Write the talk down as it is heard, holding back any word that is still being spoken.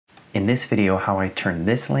in this video how I turned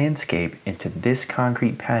this landscape into this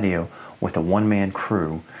concrete patio with a one-man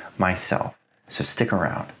crew myself. So stick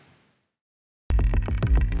around.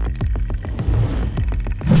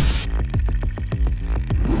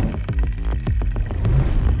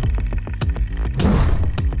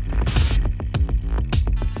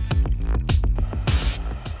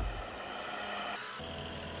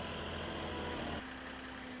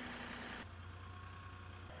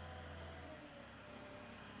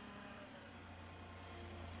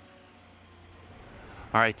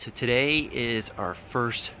 Alright, so today is our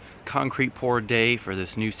first concrete pour day for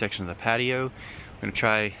this new section of the patio. I'm going to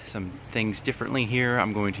try some things differently here.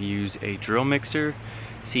 I'm going to use a drill mixer,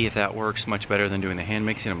 see if that works much better than doing the hand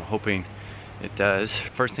mixing. I'm hoping it does.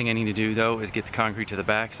 First thing I need to do though is get the concrete to the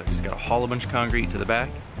back, so I just got to haul a bunch of concrete to the back,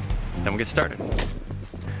 then we'll get started.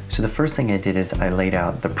 So the first thing I did is I laid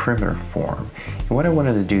out the perimeter form. And what I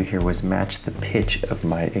wanted to do here was match the pitch of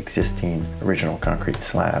my existing original concrete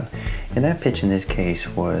slab. And that pitch in this case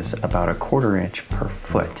was about 1/4 inch per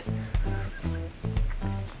foot.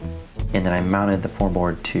 And then I mounted the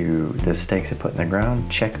floorboard to the stakes I put in the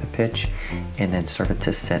ground, checked the pitch, and then started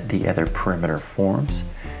to set the other perimeter forms.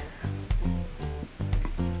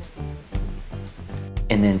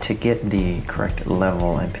 And then to get the correct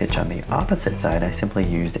level and pitch on the opposite side, I simply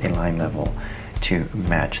used a line level to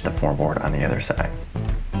match the floorboard on the other side.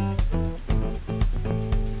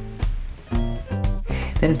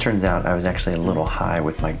 Then it turns out I was actually a little high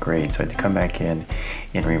with my grade, so I had to come back in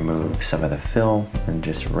and remove some of the fill and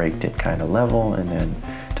just raked it kind of level, and then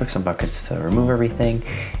took some buckets to remove everything.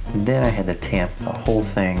 And then I had to tamp the whole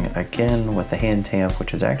thing again with the hand tamp,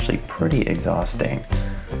 which is actually pretty exhausting.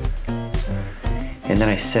 And then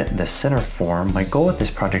I set the center form. My goal with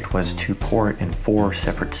this project was to pour it in 4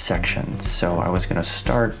 separate sections. So I was gonna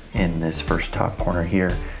start in this first top corner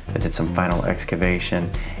here. I did some final excavation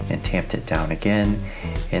and tamped it down again.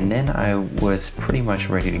 And then I was pretty much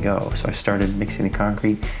ready to go. So I started mixing the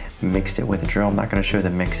concrete, mixed it with a drill. I'm not gonna show the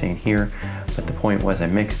mixing here, but the point was I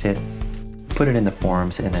mixed it, put it in the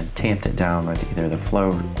forms, and then tamped it down with either the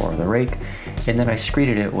float or the rake. And then I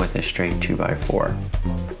screeded it with a straight 2x4.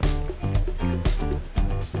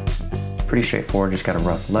 Pretty straightforward, just got a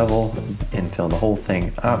rough level and fill the whole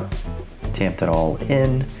thing up, tamped it all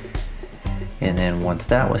in, and then once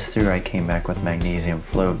that was through, I came back with magnesium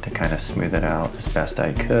float to kind of smooth it out as best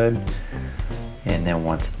I could. And then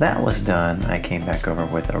once that was done, I came back over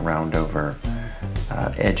with a round over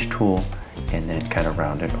edge tool and then kind of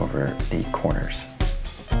rounded over the corners.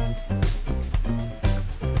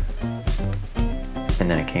 And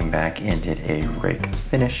then I came back and did a rake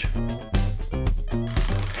finish.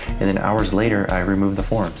 And then hours later, I removed the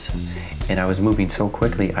forms. And I was moving so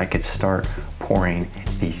quickly, I could start pouring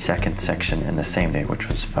the second section in the same day, which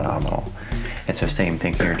was phenomenal. And so same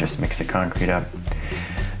thing here, just mixed the concrete up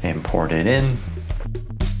and poured it in.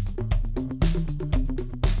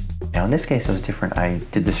 Now in this case, it was different. I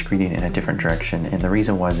did the screeding in a different direction. And the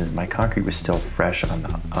reason was my concrete was still fresh on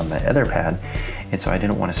the other pad. And so I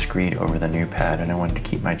didn't want to screed over the new pad, and I wanted to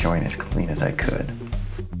keep my joint as clean as I could.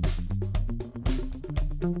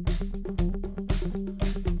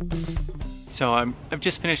 So I've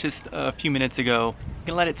just finished this a few minutes ago. I'm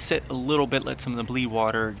gonna let it sit a little bit, let some of the bleed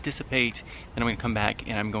water dissipate. Then I'm gonna come back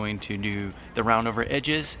and I'm going to do the round over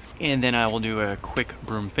edges, and then I will do a quick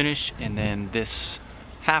broom finish, and then this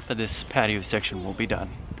half of this patio section will be done.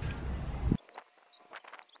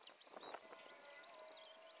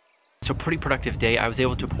 So pretty productive day. I was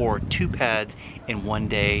able to pour 2 pads in one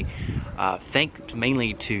day, thanks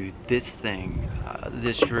mainly to this thing,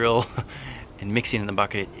 this drill. And mixing in the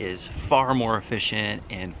bucket is far more efficient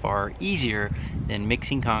and far easier than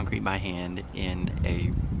mixing concrete by hand in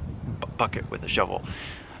a bucket with a shovel.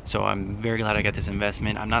 So I'm very glad I got this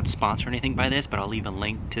investment. I'm not sponsored or anything by this, but I'll leave a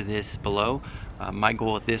link to this below. My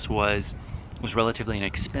goal with this was relatively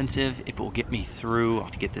inexpensive. If it will get me through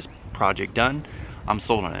to get this project done, I'm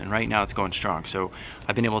sold on it. And right now it's going strong. So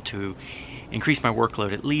I've been able to increase my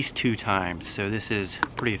workload at least 2 times. So this is a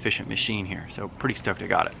pretty efficient machine here. So pretty stoked I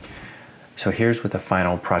got it. So here's what the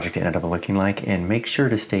final project ended up looking like, and make sure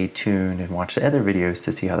to stay tuned and watch the other videos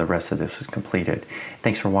to see how the rest of this was completed.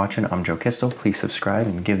 Thanks for watching. I'm Joe Kistel. Please subscribe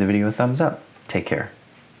and give the video a thumbs up. Take care.